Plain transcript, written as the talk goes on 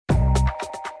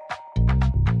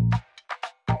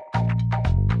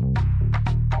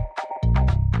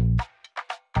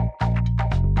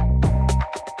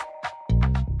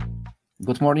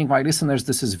Good morning, my listeners.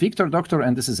 This is Wiktor Doctor,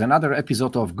 and this is another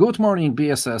episode of Good Morning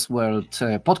BSS World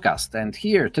podcast. And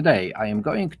here today, I am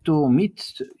going to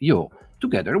meet you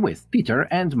together with Peter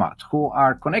and Matt, who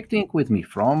are connecting with me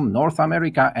from North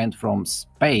America and from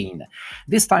Spain.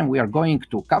 This time, we are going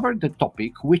to cover the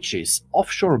topic, which is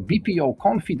Offshore BPO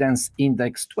Confidence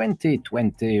Index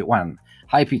 2021.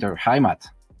 Hi, Peter. Hi, Matt.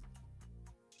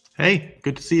 Hey,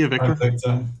 good to see you, Wiktor. Hi,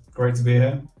 Wiktor. Great to be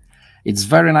here. It's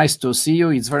very nice to see you.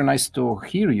 It's very nice to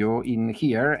hear you in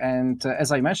here. And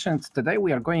as I mentioned, today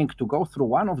we are going to go through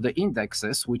one of the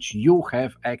indexes which you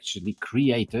have actually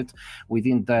created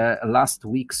within the last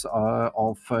weeks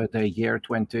of the year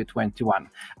 2021.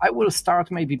 I will start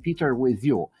maybe, Peter, with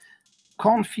you.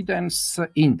 Confidence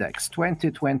Index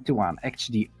 2021,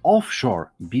 actually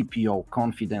Offshore BPO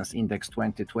Confidence Index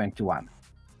 2021.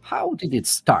 How did it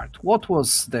start? What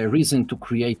was the reason to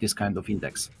create this kind of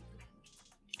index?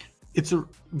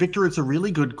 Wiktor, it's a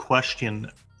really good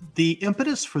question. The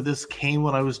impetus for this came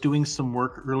when I was doing some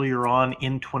work earlier on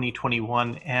in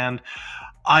 2021, and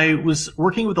I was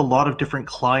working with a lot of different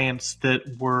clients that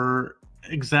were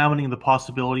examining the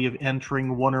possibility of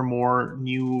entering one or more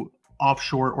new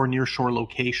offshore or nearshore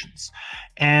locations.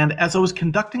 And as I was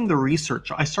conducting the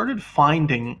research, I started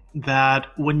finding that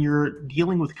when you're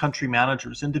dealing with country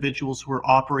managers, individuals who are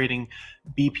operating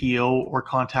BPO or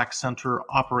contact center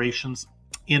operations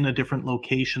in a different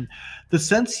location, the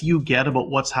sense you get about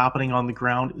what's happening on the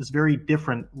ground is very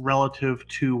different relative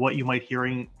to what you might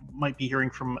be hearing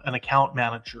from an account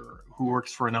manager who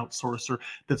works for an outsourcer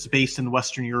that's based in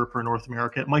Western Europe or North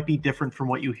America. It might be different from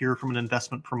what you hear from an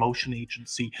investment promotion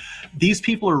agency. These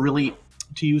people are really,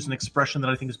 to use an expression that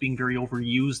I think is being very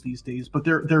overused these days, but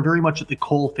they're very much at the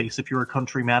coalface. If you're a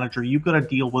country manager, you've got to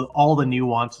deal with all the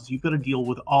nuances. You've got to deal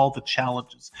with all the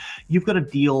challenges. You've got to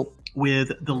deal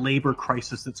with the labor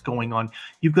crisis that's going on.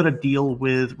 You've got to deal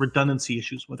with redundancy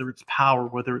issues, whether it's power,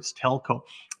 whether it's telco.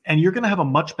 And you're going to have a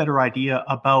much better idea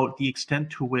about the extent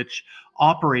to which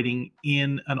operating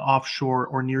in an offshore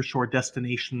or nearshore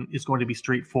destination is going to be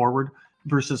straightforward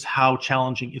versus how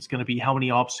challenging it's going to be, how many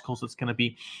obstacles it's going to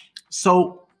be.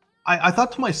 So I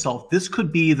thought to myself, this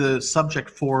could be the subject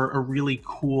for a really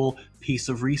cool piece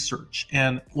of research.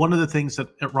 And one of the things that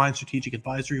at Ryan Strategic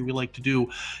Advisory we like to do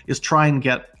is try and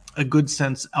get a good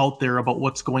sense out there about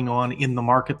what's going on in the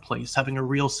marketplace, having a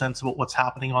real sense about what's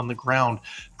happening on the ground.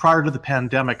 Prior to the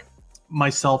pandemic,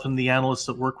 myself and the analysts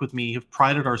that work with me have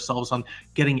prided ourselves on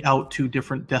getting out to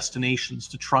different destinations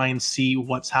to try and see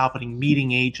what's happening,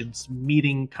 meeting agents,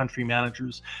 meeting country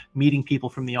managers, meeting people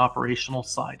from the operational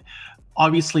side.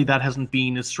 Obviously, that hasn't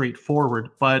been as straightforward,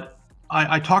 but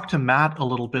I talked to Matt a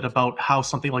little bit about how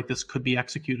something like this could be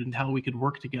executed and how we could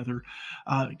work together,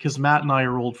 because Matt and I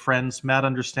are old friends. Matt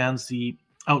understands the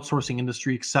outsourcing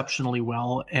industry exceptionally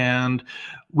well, and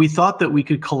we thought that we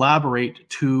could collaborate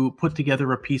to put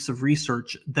together a piece of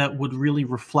research that would really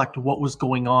reflect what was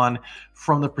going on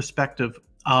from the perspective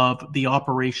of the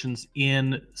operations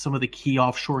in some of the key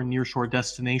offshore and nearshore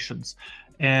destinations.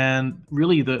 And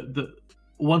really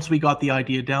once we got the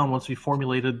idea down, once we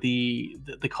formulated the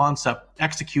concept,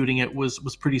 executing it was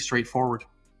pretty straightforward.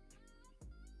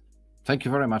 Thank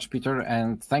you very much, Peter,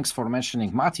 and thanks for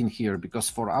mentioning Martin here, because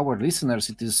for our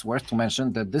listeners, it is worth to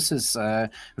mention that this is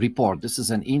a report, this is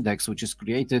an index which is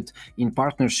created in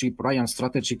partnership, Ryan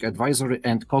Strategic Advisory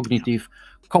and Cognitive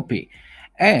Copy.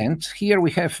 And here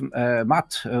we have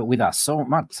Matt with us. So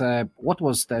Matt, what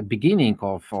was the beginning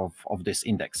of this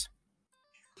index?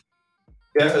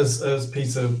 Yeah, as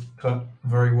Peter put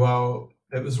very well,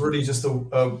 it was really just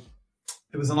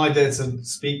it was an idea to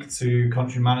speak to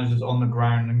country managers on the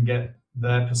ground and get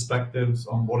their perspectives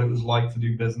on what it was like to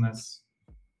do business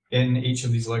in each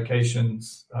of these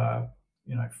locations,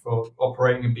 for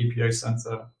operating a BPO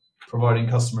center, providing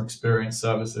customer experience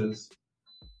services.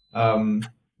 And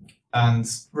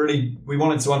really, we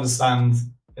wanted to understand,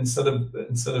 instead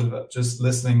of just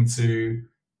listening to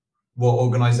what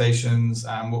organizations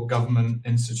and what government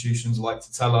institutions like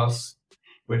to tell us,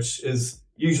 which is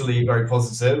usually very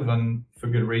positive and for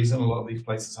good reason. A lot of these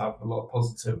places have a lot of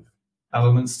positive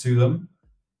elements to them.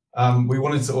 We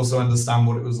wanted to also understand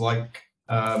what it was like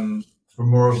from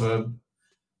more of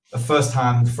a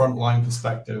first-hand frontline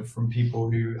perspective from people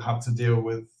who have to deal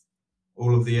with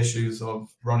all of the issues of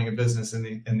running a business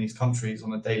in these countries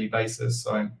on a daily basis.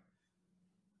 So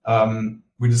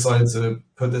we decided to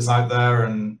put this out there,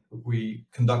 and we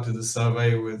conducted a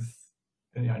survey with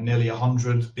nearly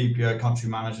 100 BPO country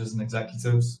managers and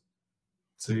executives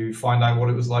to find out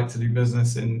what it was like to do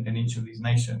business in each of these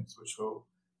nations, which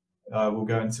we'll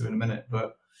go into in a minute.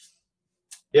 But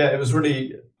yeah, it was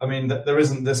really, there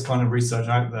isn't this kind of research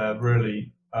out there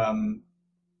really.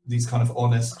 these kind of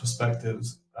honest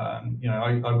perspectives. I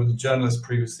was a journalist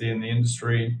previously in the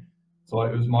industry, so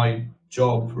it was my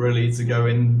job really to go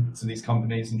into these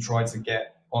companies and try to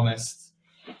get honest,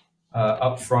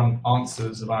 upfront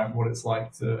answers about what it's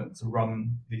like to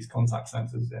run these contact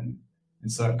centers in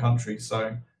certain countries.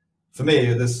 So for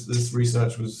me, this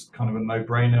research was kind of a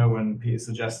no-brainer when Peter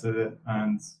suggested it,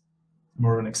 and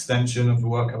more an extension of the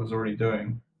work I was already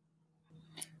doing.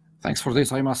 Thanks for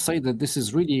this. I must say that this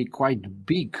is really quite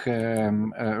big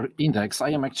index. I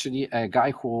am actually a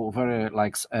guy who very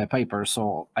likes paper,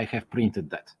 so I have printed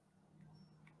that.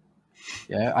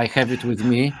 Yeah, I have it with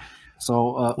me.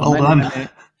 So well done.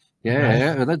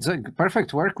 Yeah, that's a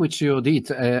perfect work which you did.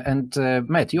 And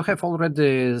Matt, you have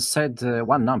already said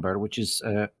one number, which is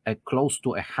close to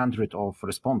 100 of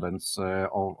respondents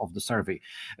of the survey.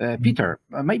 Peter,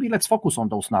 maybe let's focus on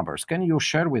those numbers. Can you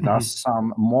share with us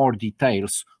some more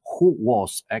details? Who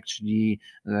was actually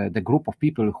the group of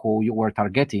people who you were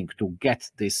targeting to get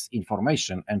this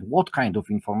information, and what kind of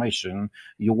information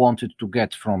you wanted to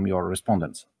get from your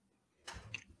respondents?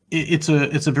 It's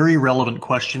a very relevant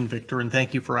question, Wiktor, and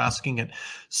thank you for asking it.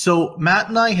 So Matt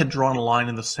and I had drawn a line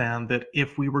in the sand that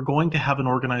if we were going to have an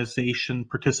organization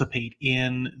participate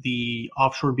in the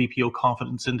Offshore BPO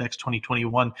Confidence Index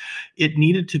 2021, it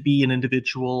needed to be an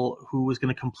individual who was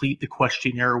going to complete the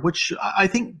questionnaire, which I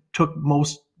think took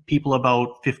most people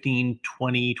about 15,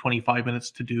 20, 25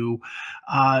 minutes to do.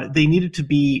 They needed to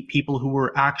be people who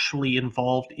were actually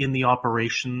involved in the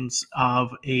operations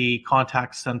of a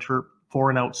contact center for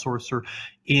an outsourcer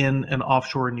in an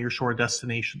offshore and nearshore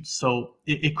destination. So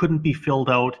it couldn't be filled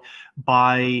out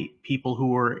by people who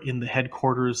were in the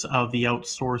headquarters of the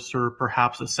outsourcer,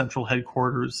 perhaps a central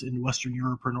headquarters in Western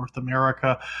Europe or North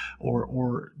America,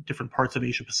 or different parts of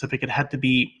Asia Pacific. It had to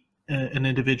be an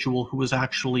individual who was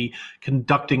actually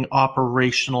conducting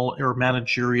operational or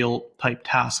managerial type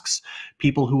tasks,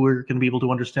 people who were going to be able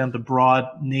to understand the broad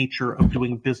nature of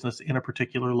doing business in a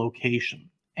particular location.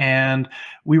 And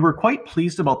we were quite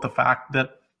pleased about the fact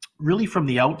that really from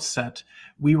the outset,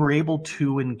 we were able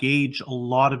to engage a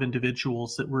lot of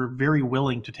individuals that were very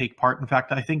willing to take part. In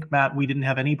fact, I think, Matt, we didn't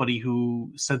have anybody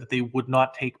who said that they would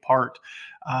not take part.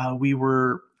 We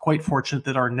were quite fortunate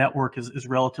that our network is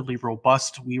relatively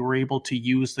robust. We were able to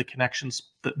use the connections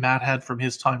that Matt had from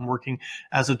his time working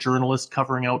as a journalist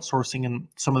covering outsourcing, and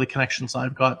some of the connections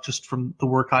I've got just from the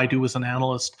work I do as an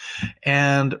analyst.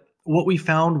 And what we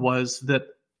found was that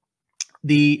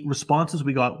the responses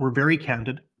we got were very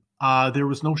candid. There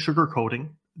was no sugarcoating.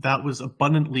 That was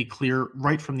abundantly clear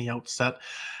right from the outset.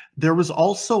 There was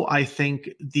also, I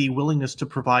think, the willingness to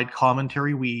provide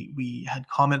commentary. We had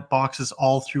comment boxes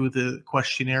all through the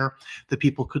questionnaire that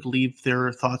people could leave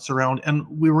their thoughts around. And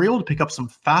we were able to pick up some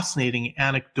fascinating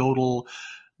anecdotal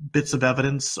bits of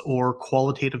evidence or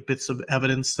qualitative bits of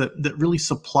evidence that really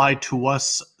supplied to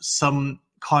us some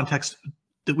context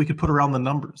that we could put around the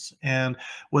numbers. And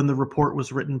when the report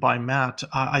was written by Matt,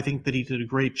 I think that he did a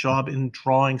great job in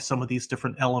drawing some of these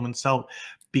different elements out,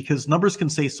 because numbers can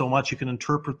say so much. You can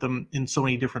interpret them in so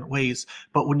many different ways.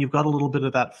 But when you've got a little bit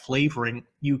of that flavoring,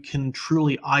 you can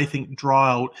truly, I think,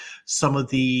 draw out some of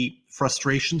the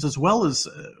frustrations as well as,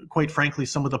 quite frankly,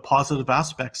 some of the positive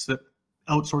aspects that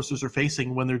outsourcers are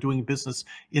facing when they're doing business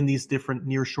in these different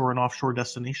nearshore and offshore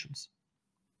destinations.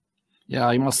 Yeah,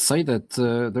 I must say that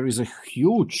there is a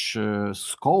huge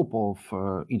scope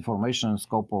of information,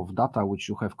 scope of data which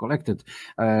you have collected.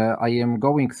 I am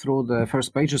going through the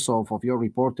first pages of your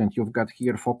report, and you've got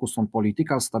here focus on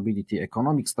political stability,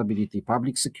 economic stability,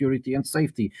 public security and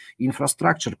safety,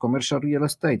 infrastructure, commercial real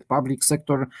estate, public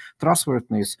sector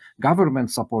trustworthiness, government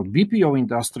support, BPO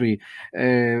industry,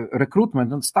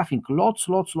 recruitment and staffing. Lots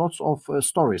of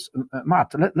stories.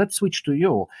 Matt, let's switch to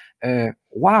you.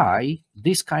 Why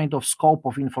this kind of scope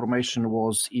of information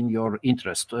was in your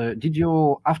interest? Did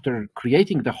you, after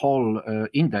creating the whole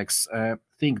index,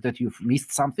 think that you've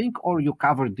missed something, or you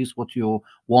covered this what you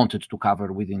wanted to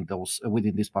cover within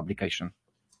this publication?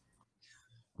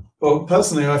 Well,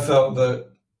 personally, I felt that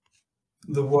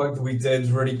the work that we did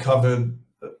really covered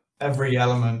every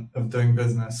element of doing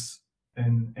business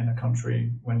in a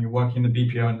country when you're working in the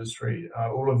BPO industry.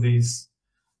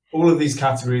 All of these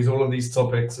categories, all of these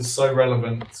topics are so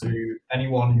relevant to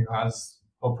anyone who has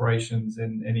operations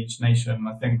in each nation.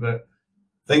 I think that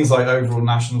things like overall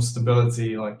national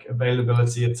stability, like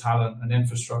availability of talent and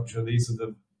infrastructure, these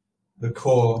are the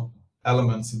core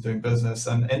elements of doing business,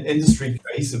 and industry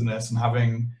cohesiveness and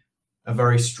having a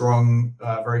very strong,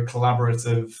 very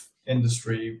collaborative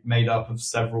industry made up of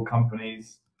several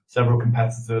companies, several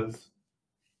competitors,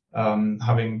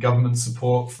 having government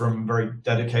support from very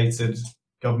dedicated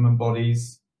government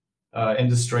bodies,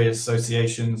 industry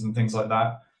associations and things like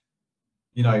that.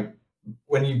 You know,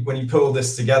 when you put all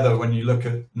this together, when you look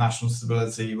at national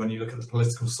stability, when you look at the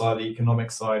political side, the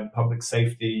economic side, public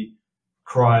safety,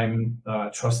 crime,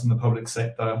 trust in the public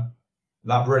sector,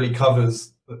 that really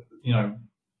covers, you know,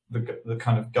 the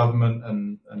kind of government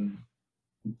and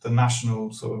the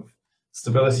national sort of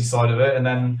stability side of it. And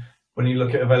then when you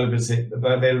look at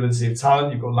availability of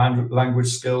talent, you've got language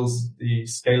skills, the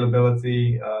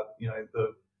scalability, you know,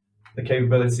 the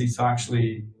capability to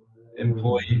actually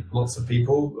employ lots of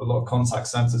people. A lot of contact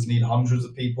centers need hundreds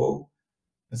of people.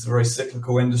 It's a very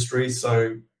cyclical industry,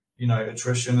 so you know,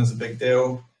 attrition is a big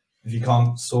deal. If you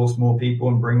can't source more people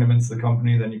and bring them into the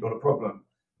company, then you've got a problem.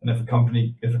 And if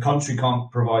a country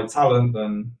can't provide talent,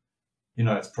 then you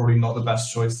know it's probably not the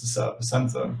best choice to set up a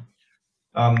center.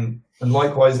 And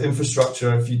likewise,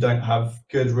 infrastructure. If you don't have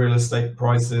good real estate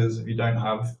prices, if you don't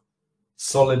have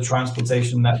solid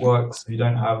transportation networks, if you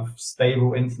don't have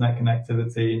stable internet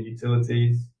connectivity and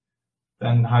utilities,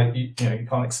 then you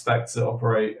can't expect to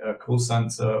operate a call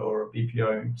center or a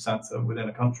BPO center within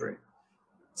a country.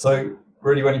 So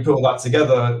really, when you put all that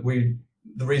together,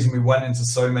 the reason we went into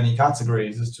so many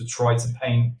categories is to try to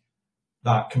paint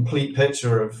that complete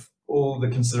picture of all the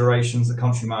considerations that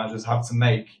country managers have to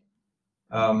make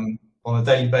on a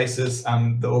daily basis,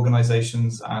 and the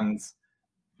organizations and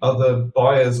other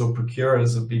buyers or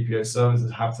procurers of BPO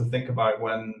services have to think about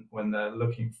when they're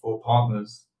looking for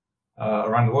partners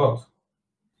around the world.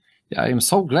 Yeah, I'm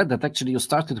so glad that actually you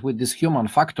started with this human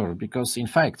factor, because in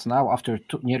fact, now after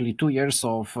nearly 2 years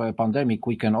of pandemic,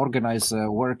 we can organize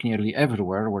work nearly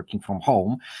everywhere, working from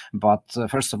home. But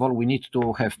first of all, we need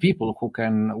to have people who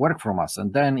can work from us.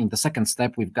 And then in the second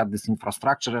step, we've got this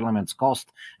infrastructure elements,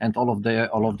 cost, and all of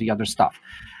the other stuff.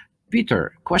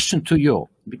 Peter, question to you,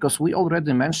 because we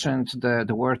already mentioned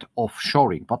the word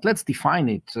offshoring, but let's define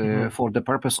it for the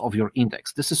purpose of your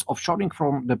index. This is offshoring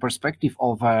from the perspective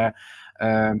of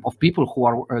people who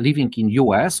are living in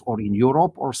US or in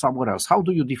Europe or somewhere else. How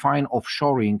do you define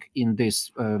offshoring in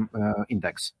this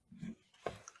index?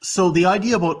 So the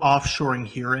idea about offshoring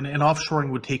here, and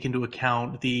offshoring would take into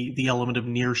account the element of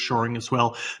nearshoring as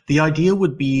well. The idea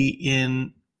would be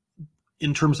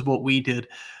in terms of what we did,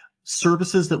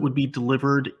 services that would be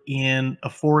delivered in a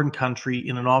foreign country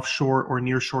in an offshore or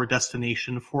nearshore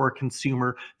destination for a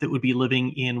consumer that would be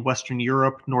living in Western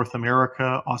Europe, North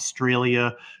America,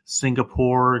 Australia,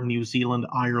 Singapore, New Zealand,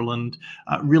 Ireland,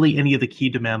 really any of the key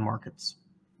demand markets.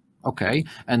 Okay,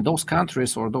 and those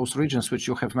countries or those regions which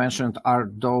you have mentioned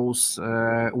are those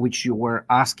which you were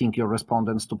asking your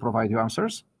respondents to provide you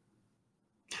answers?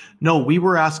 No, we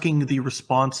were asking the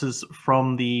responses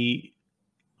from the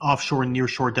offshore and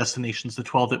nearshore destinations, the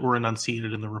 12 that were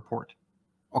enunciated in the report.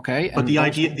 Okay. But the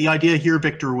idea here,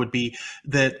 Wiktor, would be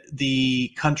that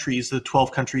the countries, the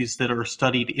 12 countries that are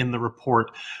studied in the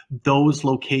report, those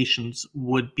locations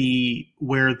would be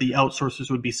where the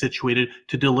outsourcers would be situated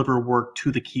to deliver work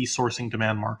to the key sourcing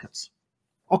demand markets.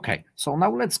 Okay, so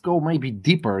now let's go maybe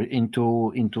deeper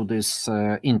into this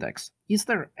index. Is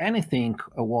there anything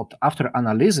what after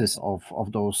analysis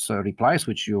of those replies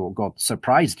which you got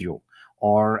surprised you,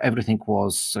 or everything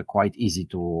was quite easy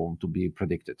to be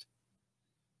predicted?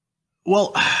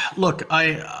 Well, look,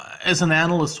 as an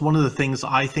analyst, one of the things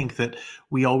I think that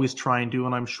we always try and do,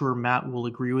 and I'm sure Matt will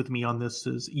agree with me on this,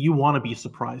 is you want to be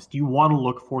surprised. You want to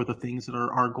look for the things that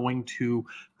are going to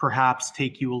perhaps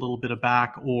take you a little bit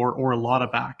aback or a lot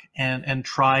aback, and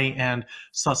try and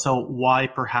suss out why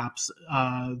perhaps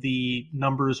the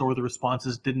numbers or the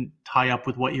responses didn't tie up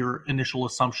with what your initial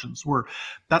assumptions were.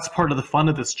 That's part of the fun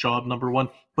of this job, number one.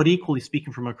 But equally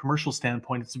speaking, from a commercial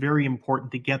standpoint, it's very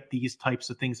important to get these types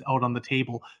of things out on the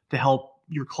table to help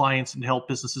your clients and to help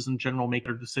businesses in general make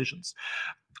their decisions.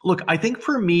 Look, I think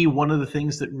for me, one of the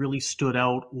things that really stood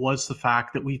out was the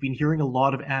fact that we've been hearing a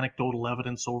lot of anecdotal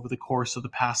evidence over the course of the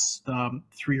past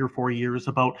 3 or 4 years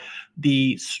about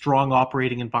the strong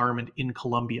operating environment in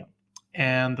Colombia,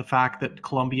 and the fact that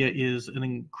Colombia is an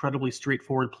incredibly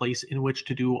straightforward place in which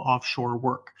to do offshore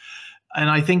work. And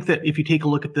I think that if you take a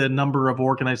look at the number of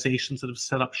organizations that have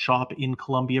set up shop in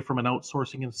Colombia from an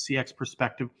outsourcing and CX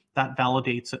perspective, that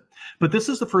validates it. But this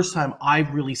is the first time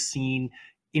I've really seen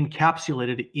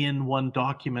encapsulated in one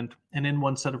document and in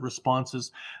one set of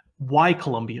responses why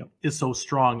Colombia is so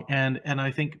strong. And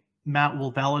I think Matt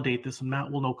will validate this, and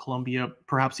Matt will know Colombia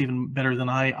perhaps even better than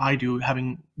I do,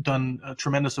 having done a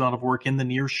tremendous amount of work in the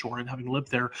nearshore and having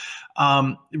lived there.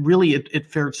 Really,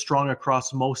 it fared strong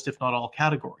across most, if not all,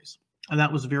 categories. And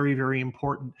that was very, very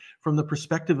important from the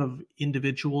perspective of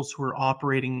individuals who are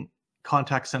operating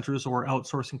contact centers or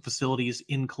outsourcing facilities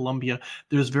in Colombia.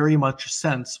 There's very much a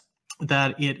sense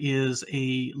that it is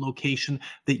a location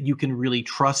that you can really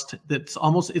trust. That's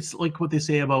almost, it's like what they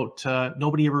say about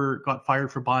nobody ever got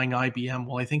fired for buying IBM.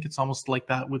 Well, I think it's almost like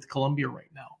that with Columbia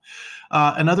right now.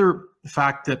 Another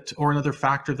factor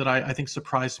that I think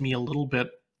surprised me a little bit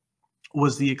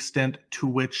was the extent to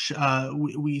which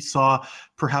we saw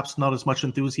perhaps not as much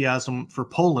enthusiasm for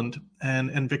Poland.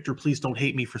 And Wiktor, please don't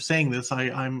hate me for saying this.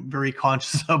 I'm very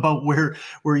conscious about where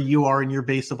you are in your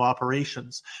base of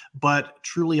operations. But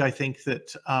truly, I think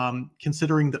that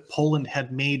considering that Poland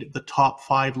had made the top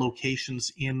 5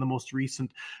 locations in the most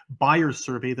recent buyers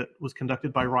survey that was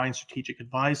conducted by Ryan Strategic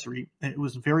Advisory, it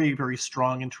was very, very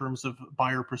strong in terms of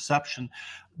buyer perception.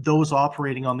 Those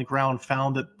operating on the ground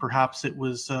found that perhaps it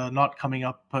was not coming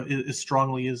up as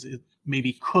strongly as it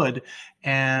maybe could,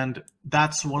 and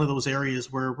that's one of those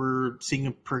areas where we're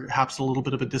seeing perhaps a little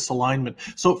bit of a disalignment.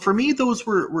 So for me, those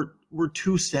were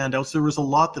 2 standouts. There was a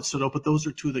lot that stood out, but those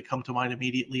are 2 that come to mind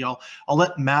immediately. I'll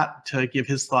let Matt give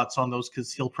his thoughts on those,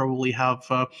 because he'll probably have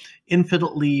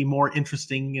infinitely more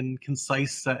interesting and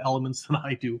concise elements than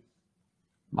I do.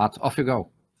 Matt, off you go.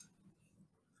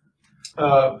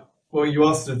 Well, you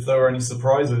asked if there were any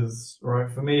surprises,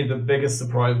 right? For me, the biggest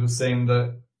surprise was seeing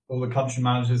that all the country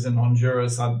managers in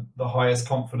Honduras had the highest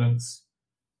confidence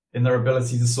in their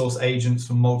ability to source agents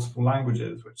from multiple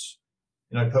languages, which,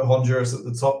 put Honduras at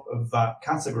the top of that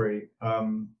category.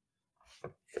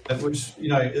 Which,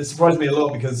 it surprised me a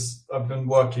lot, because I've been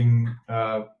working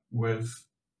with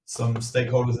some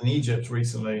stakeholders in Egypt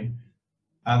recently,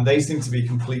 and they seem to be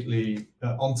completely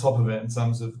on top of it in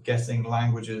terms of getting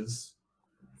languages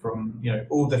from,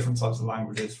 all different types of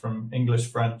languages, from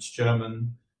English, French,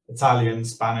 German, Italian,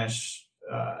 Spanish,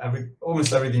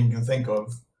 almost everything you can think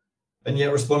of. And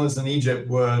yet respondents in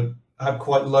Egypt had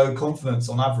quite low confidence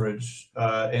on average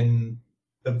in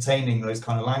obtaining those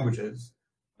kind of languages,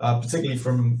 particularly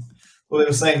from, well, they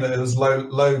were saying that it was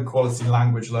low quality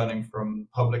language learning from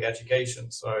public education.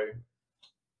 So,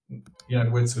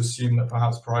 we're to assume that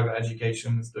perhaps private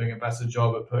education is doing a better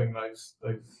job at putting those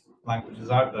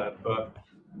languages out there. But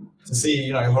to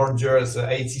see, Honduras at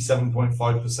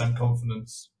 87.5%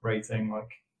 confidence rating,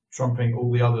 like trumping all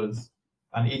the others,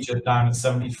 and Egypt down at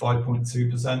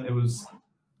 75.2%,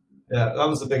 that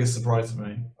was the biggest surprise to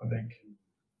me, I think.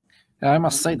 I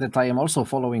must say that I am also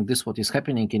following what is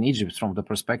happening in Egypt from the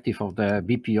perspective of the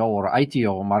BPO or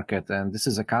ITO market, and this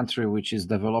is a country which is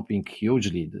developing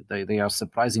hugely. They are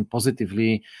surprising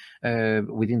positively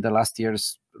within the last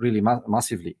years, really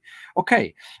massively.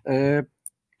 Okay,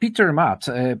 Peter, Matt,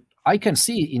 I can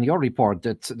see in your report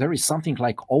that there is something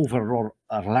like overall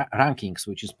rankings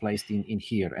which is placed in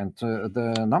here, and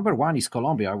the number 1 is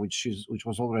Colombia, which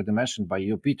was already mentioned by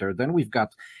you, Peter. Then we've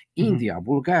got India,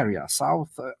 Bulgaria,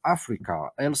 South Africa,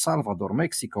 El Salvador,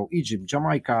 Mexico, Egypt,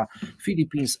 Jamaica,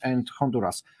 Philippines, and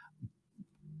Honduras.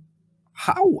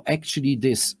 How actually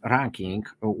this ranking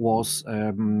was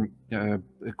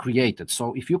created?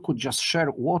 So if you could just share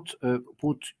what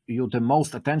put you the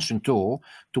most attention to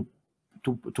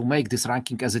make this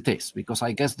ranking as it is, because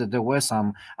I guess that there were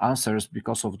some answers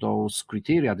because of those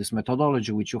criteria, this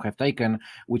methodology which you have taken,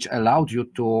 which allowed you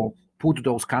to put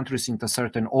those countries into a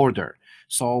certain order.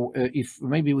 So if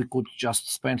maybe we could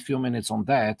just spend a few minutes on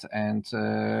that. And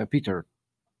Peter,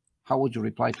 how would you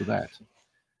reply to that?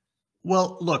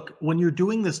 Well, look, when you're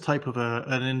doing this type of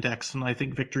an index, and I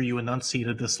think, Wiktor, you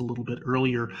enunciated this a little bit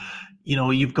earlier,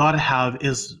 you've got to have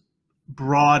as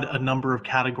broad a number of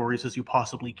categories as you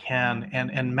possibly can.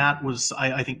 And Matt was,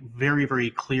 I think, very, very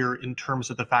clear in terms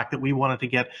of the fact that we wanted to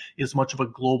get as much of a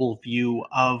global view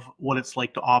of what it's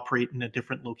like to operate in a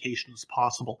different location as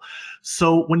possible.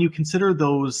 So when you consider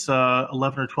those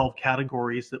 11 or 12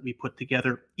 categories that we put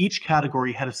together, each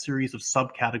category had a series of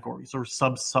subcategories or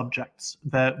sub-subjects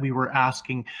that we were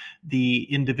asking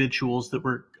the individuals that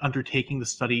were undertaking the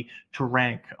study to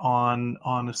rank on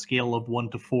a scale of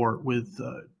 1 to 4, with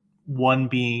 1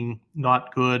 being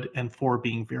not good and 4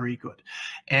 being very good.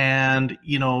 And,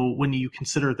 when you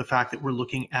consider the fact that we're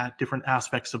looking at different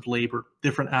aspects of labor,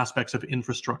 different aspects of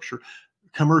infrastructure,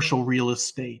 commercial real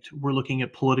estate, we're looking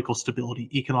at political stability,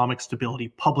 economic stability,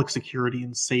 public security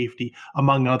and safety,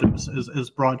 among others, as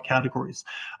broad categories.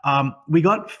 We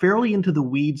got fairly into the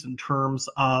weeds in terms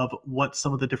of what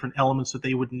some of the different elements that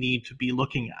they would need to be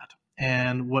looking at,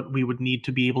 and what we would need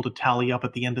to be able to tally up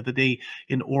at the end of the day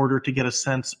in order to get a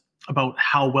sense about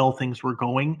how well things were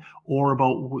going, or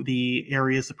about the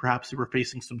areas that perhaps they were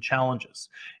facing some challenges.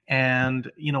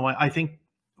 And, I think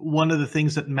one of the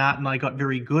things that Matt and I got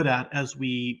very good at as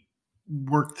we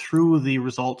worked through the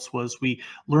results was we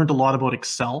learned a lot about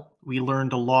Excel. We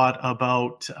learned a lot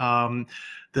about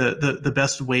the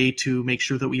best way to make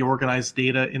sure that we organize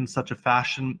data in such a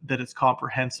fashion that it's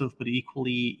comprehensive, but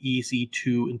equally easy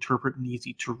to interpret and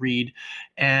easy to read.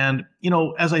 And,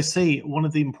 as I say, one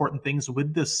of the important things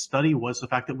with this study was the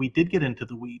fact that we did get into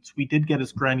the weeds. We did get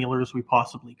as granular as we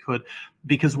possibly could,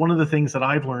 because one of the things that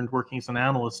I've learned working as an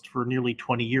analyst for nearly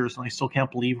 20 years, and I still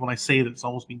can't believe when I say that it's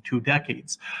almost been 2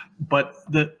 decades, but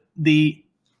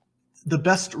the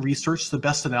best research, the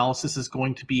best analysis is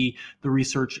going to be the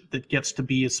research that gets to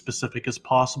be as specific as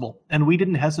possible. And we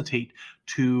didn't hesitate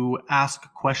to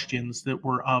ask questions that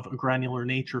were of a granular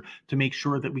nature to make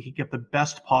sure that we could get the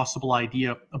best possible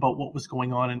idea about what was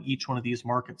going on in each one of these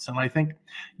markets. And I think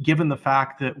given the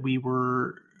fact that we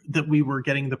were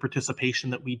getting the participation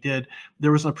that we did,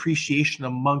 there was an appreciation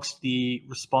amongst the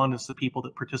respondents, the people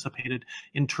that participated,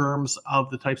 in terms of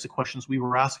the types of questions we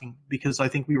were asking, because I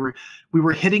think we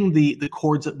were hitting the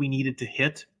chords that we needed to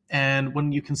hit. And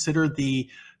when you consider the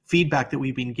feedback that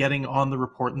we've been getting on the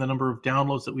report and the number of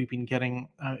downloads that we've been getting,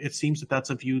 it seems that that's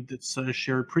a view that's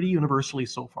shared pretty universally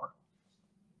so far.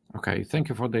 Okay, thank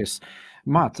you for this.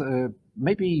 Matt,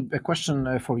 maybe a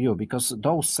question for you, because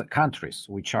those countries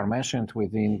which are mentioned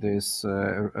within this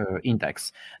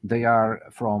index, they are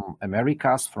from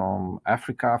Americas, from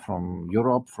Africa, from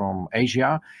Europe, from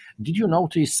Asia. Did you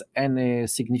notice any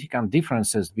significant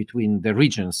differences between the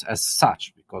regions as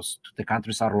such, because the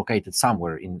countries are located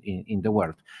somewhere in the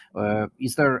world?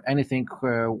 Is there anything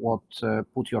what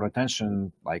put your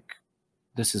attention, like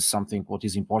this is something what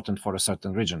is important for a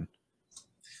certain region?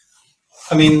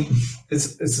 I mean,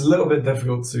 it's a little bit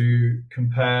difficult to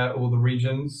compare all the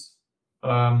regions.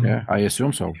 Yeah, I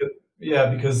assume so.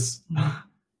 Because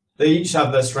they each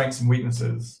have their strengths and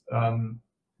weaknesses.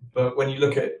 But when you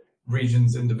look at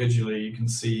regions individually, you can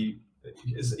see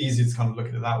it's easy to kind of look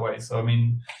at it that way. So, I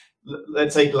mean,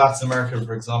 let's take Latin America,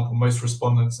 for example. Most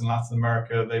respondents in Latin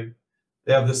America,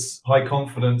 they have this high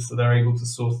confidence that they're able to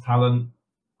source talent.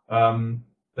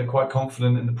 They're quite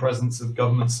confident in the presence of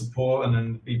government support and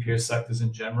in the BPO sectors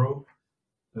in general.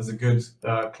 There's a good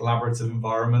collaborative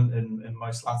environment in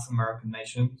most Latin American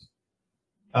nations.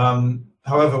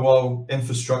 However, while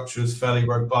infrastructure is fairly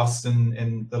robust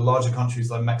in the larger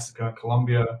countries like Mexico and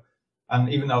Colombia, and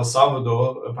even El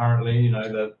Salvador, apparently,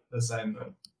 they're saying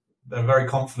that they're very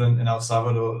confident in El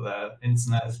Salvador, that their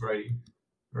internet is very,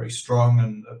 very strong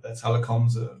and that their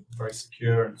telecoms are very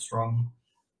secure and strong.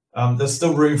 There's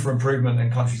still room for improvement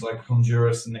in countries like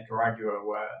Honduras and Nicaragua,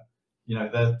 where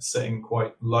they're sitting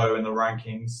quite low in the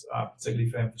rankings, particularly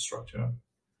for infrastructure.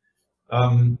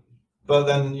 But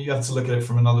then you have to look at it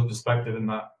from another perspective, in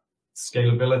that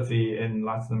scalability in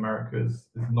Latin America is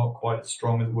not quite as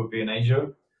strong as it would be in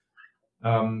Asia.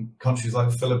 Countries like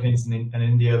the Philippines and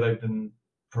India, they've been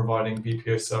providing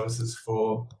BPO services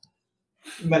for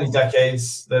many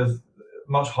decades. There's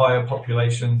much higher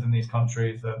populations in these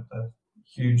countries. They're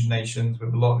huge nations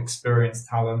with a lot of experienced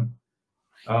talent.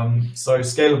 So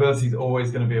scalability is always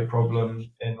going to be a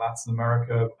problem in Latin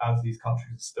America, as these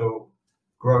countries are still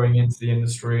growing into the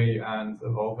industry and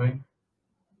evolving.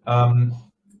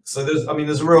 So there's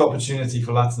a real opportunity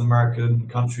for Latin American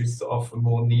countries to offer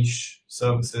more niche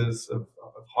services of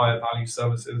higher value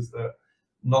services, that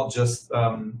not just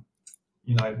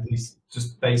these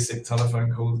just basic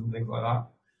telephone calls and things like that,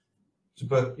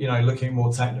 but looking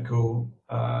more technical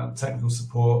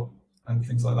support and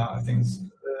things like that. I think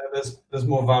there's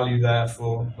more value there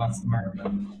for Latin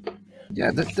America.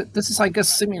 Yeah, this is, I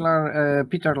guess, similar,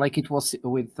 Peter, like it was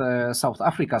with South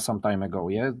Africa some time ago.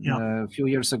 Yeah? A few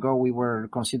years ago, we were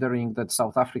considering that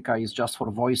South Africa is just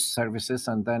for voice services,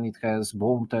 and then it has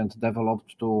boomed and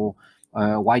developed to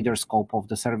a wider scope of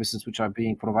the services which are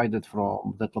being provided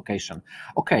from that location.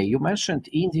 Okay, you mentioned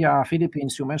India,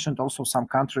 Philippines, you mentioned also some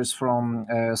countries from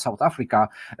South Africa.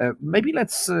 Maybe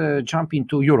let's jump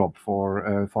into Europe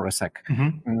for a sec.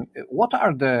 Mm-hmm. What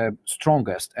are the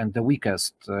strongest and the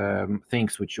weakest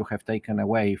things which you have taken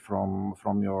away from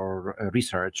your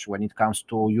research when it comes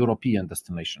to European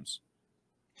destinations?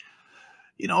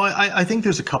 I think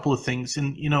there's a couple of things.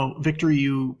 And, Wiktor,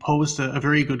 you posed a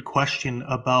very good question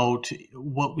about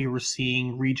what we were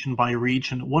seeing region by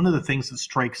region. One of the things that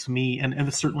strikes me, and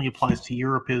this certainly applies to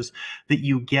Europe, is that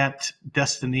you get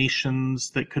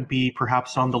destinations that could be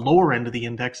perhaps on the lower end of the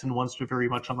index and ones that are very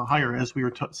much on the higher. As we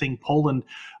were saying, Poland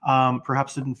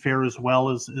perhaps didn't fare as well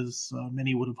as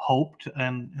many would have hoped.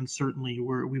 And certainly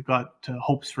we've got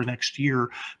hopes for next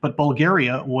year. But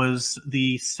Bulgaria was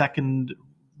the second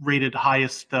rated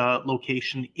highest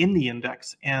location in the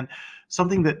index. And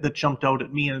something that jumped out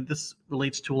at me, and this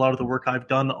relates to a lot of the work I've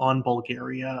done on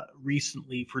Bulgaria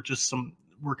recently for just some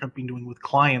work I've been doing with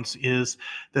clients is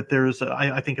that there's,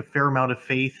 I think, a fair amount of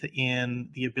faith in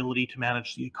the ability to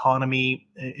manage the economy.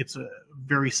 It's a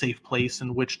very safe place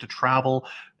in which to travel,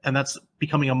 and that's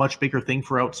becoming a much bigger thing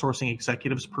for outsourcing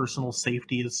executives. Personal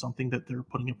safety is something that they're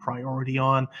putting a priority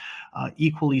on.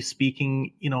 Equally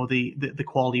speaking, the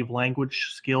quality of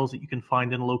language skills that you can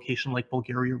find in a location like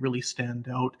Bulgaria really stand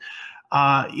out.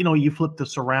 You flip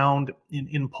this around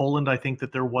in Poland. I think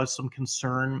that there was some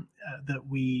concern that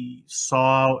we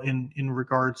saw in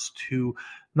regards to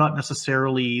not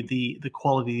necessarily the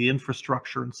quality of the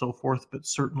infrastructure and so forth, but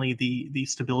certainly the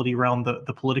stability around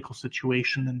the political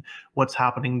situation and what's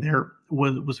happening there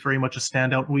was very much a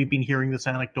standout. We've been hearing this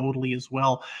anecdotally as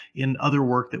well in other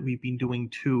work that we've been doing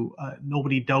too.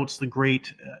 Nobody doubts the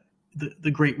great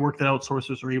work that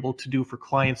outsourcers are able to do for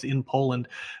clients in Poland,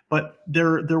 but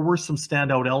there were some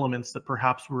standout elements that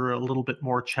perhaps were a little bit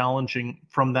more challenging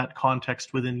from that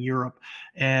context within Europe.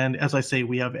 And as I say,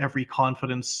 we have every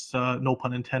confidence, no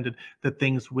pun intended, that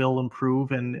things will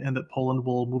improve and that Poland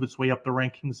will move its way up the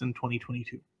rankings in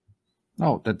 2022.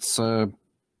 No,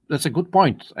 that's a good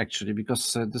point, actually,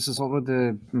 because this is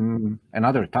already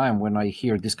another time when I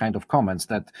hear this kind of comments,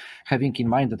 that having in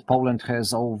mind that Poland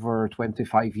has over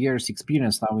 25 years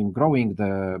experience now in growing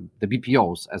the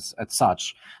BPOs as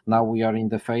such, now we are in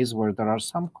the phase where there are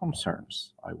some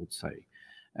concerns, I would say.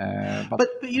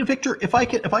 But Wiktor, if I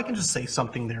can just say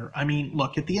something there. I mean,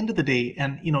 look, at the end of the day,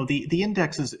 and the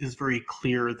index is very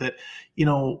clear that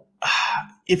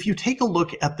if you take a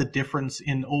look at the difference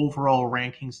in overall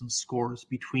rankings and scores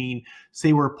between,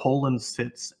 say, where Poland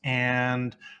sits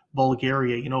and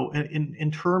Bulgaria,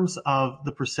 in terms of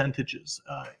the percentages,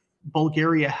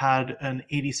 Bulgaria had an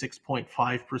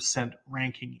 86.5%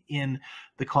 ranking in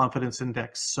the confidence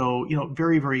index. So,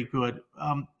 very, very good.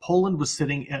 Poland was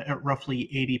sitting at roughly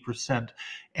 80%.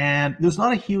 And there's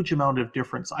not a huge amount of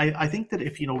difference. I think that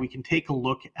if, we can take a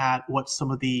look at what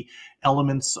some of the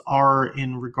elements are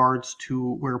in regards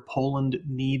to where Poland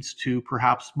needs to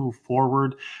perhaps move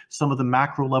forward, some of the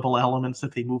macro level elements,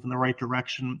 if they move in the right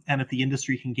direction, and if the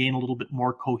industry can gain a little bit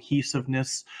more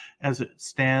cohesiveness as it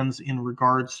stands in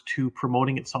regards to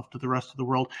promoting itself to the rest of the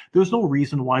world, there's no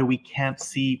reason why we can't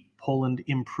see Poland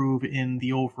improve in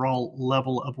the overall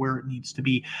level of where it needs to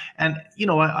be. And,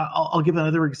 I'll give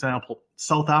another example.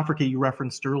 South Africa, you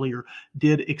referenced earlier,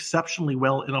 did exceptionally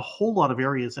well in a whole lot of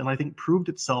areas, and I think proved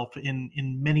itself in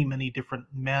many, many different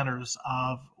manners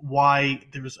of why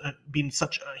there's been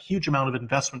such a huge amount of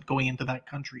investment going into that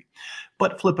country.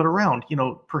 But flip it around,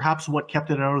 perhaps what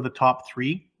kept it out of the top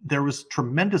three, there was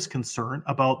tremendous concern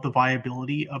about the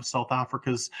viability of South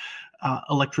Africa's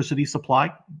electricity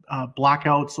supply.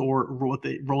 Blackouts, or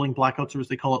rolling blackouts, or as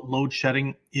they call it, load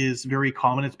shedding, is very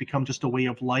common. It's become just a way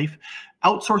of life.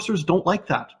 Outsourcers don't like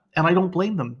that, and I don't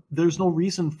blame them. There's no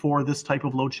reason for this type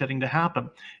of load shedding to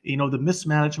happen. The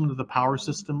mismanagement of the power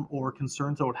system or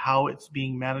concerns about how it's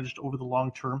being managed over the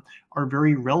long term are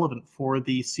very relevant for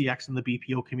the CX and the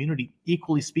BPO community.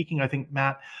 Equally speaking, I think,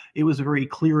 Matt, it was very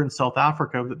clear in South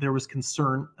Africa that there was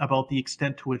concern about the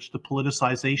extent to which the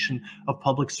politicization of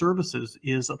public services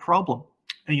is a problem.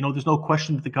 And, there's no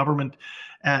question that the government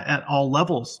at all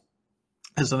levels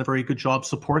has done a very good job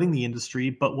supporting the industry,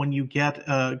 but when you get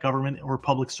government or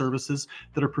public services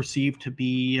that are perceived to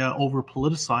be over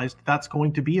politicized, that's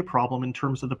going to be a problem in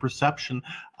terms of the perception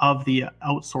of the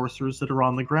outsourcers that are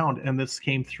on the ground. And this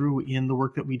came through in the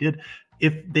work that we did.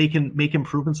 If they can make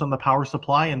improvements on the power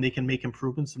supply and they can make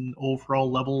improvements in overall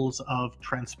levels of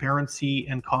transparency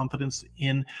and confidence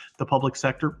in the public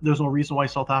sector, there's no reason why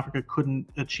South Africa couldn't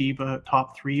achieve a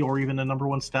top three or even a number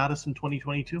one status in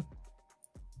 2022.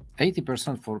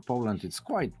 80% for Poland, it's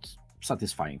quite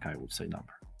satisfying, I would say,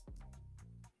 number.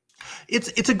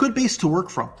 It's a good base to work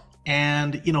from.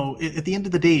 And, at the end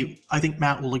of the day, I think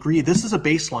Matt will agree, this is a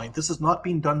baseline. This has not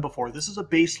been done before. This is a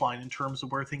baseline in terms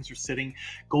of where things are sitting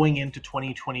going into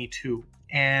 2022.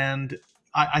 And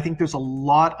I think there's a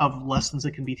lot of lessons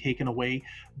that can be taken away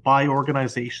by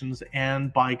organizations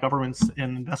and by governments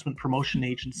and investment promotion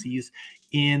agencies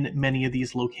in many of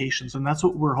these locations. And that's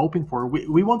what we're hoping for.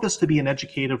 We want this to be an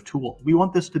educative tool. We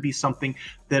want this to be something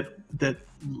that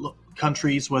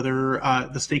countries, whether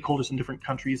the stakeholders in different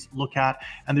countries, look at,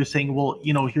 and they're saying, well,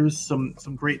 here's some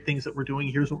great things that we're doing.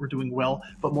 Here's what we're doing well.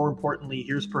 But more importantly,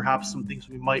 here's perhaps some things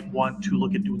we might want to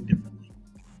look at doing differently.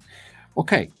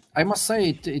 Okay, I must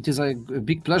say it is a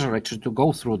big pleasure actually to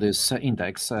go through this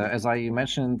index. As I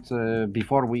mentioned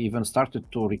before we even started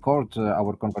to record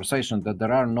our conversation, that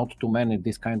there are not too many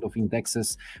this kind of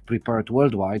indexes prepared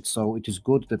worldwide. So it is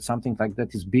good that something like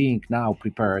that is being now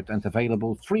prepared and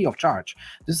available free of charge.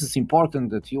 This is important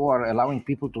that you are allowing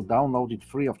people to download it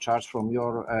free of charge from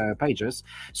your pages.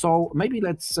 So maybe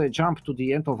let's jump to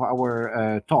the end of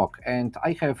our talk. And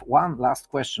I have one last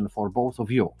question for both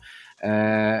of you.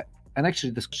 And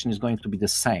actually, this question is going to be the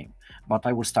same, but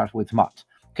I will start with Matt.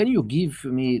 Can you give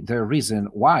me the reason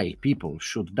why people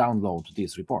should download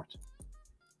this report?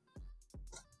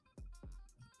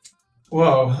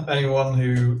 Well, anyone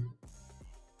who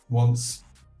wants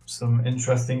some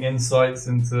interesting insights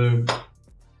into,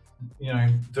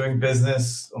 doing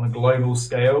business on a global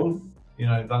scale,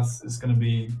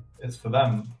 it's for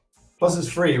them. Plus, it's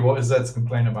free. What is there to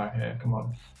complain about here? Come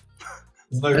on.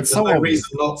 There's no reason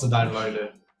not to download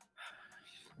it.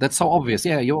 That's so obvious.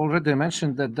 Yeah, you already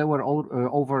mentioned that there were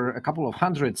over a couple of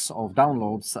hundreds of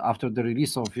downloads after the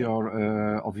release of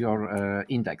your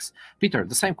index. Peter,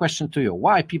 the same question to you.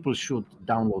 Why people should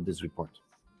download this report?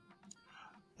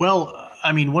 Well,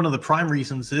 I mean, one of the prime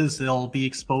reasons is they'll be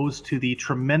exposed to the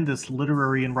tremendous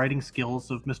literary and writing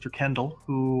skills of Mr. Kendall,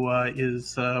 who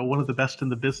is one of the best in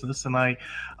the business. And I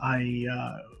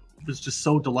was just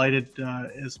so delighted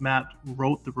as Matt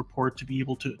wrote the report to be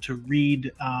able to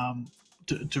read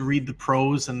to read the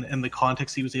prose and the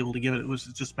context he was able to give it. It was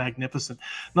just magnificent.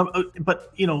 No,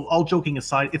 but all joking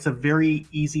aside, it's a very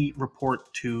easy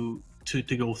report to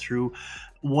go through.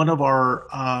 One of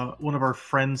our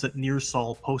friends at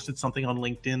Nearsol posted something on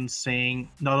LinkedIn saying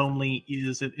not only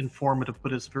is it informative,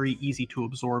 but it's very easy to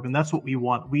absorb, and that's what we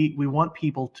want. We want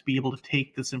people to be able to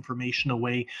take this information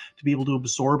away, to be able to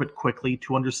absorb it quickly,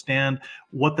 to understand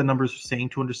what the numbers are saying,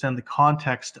 to understand the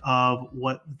context of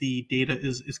what the data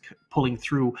is pulling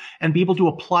through, and be able to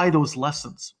apply those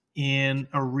lessons in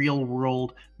a real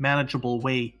world manageable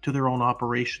way to their own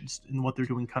operations and what they're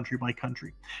doing country by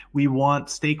country. We want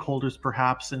stakeholders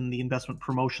perhaps in the investment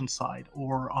promotion side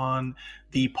or on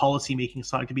the policy making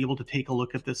side to be able to take a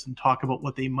look at this and talk about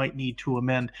what they might need to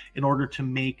amend in order to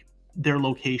make their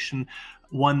location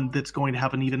one that's going to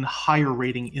have an even higher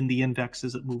rating in the index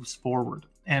as it moves forward.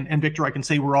 And Wiktor, I can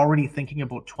say we're already thinking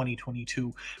about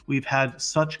 2022. We've had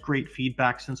such great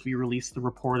feedback since we released the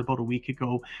report about a week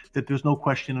ago that there's no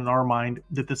question in our mind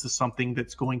that this is something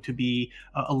that's going to be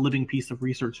a living piece of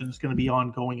research and it's going to be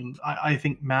ongoing. And I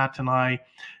think Matt and I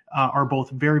are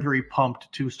both very, very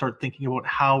pumped to start thinking about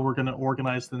how we're going to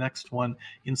organize the next one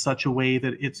in such a way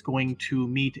that it's going to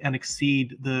meet and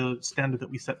exceed the standard that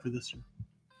we set for this year.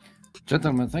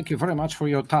 Gentlemen, thank you very much for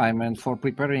your time and for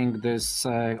preparing this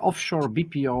Offshore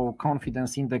BPO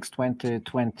Confidence Index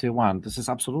 2021. This is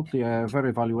absolutely a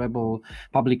very valuable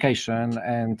publication,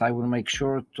 and I will make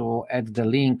sure to add the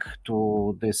link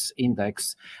to this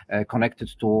index connected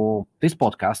to this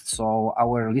podcast, so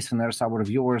our listeners, our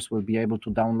viewers will be able to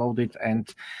download it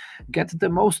and get the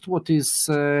most what is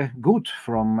good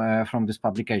from this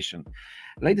publication.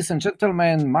 Ladies and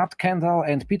gentlemen, Matt Kendall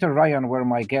and Peter Ryan were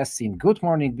my guests in Good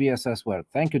Morning BSS World.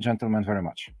 Thank you, gentlemen, very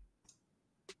much.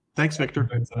 Thanks, Wiktor.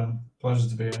 Pleasure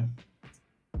to be here.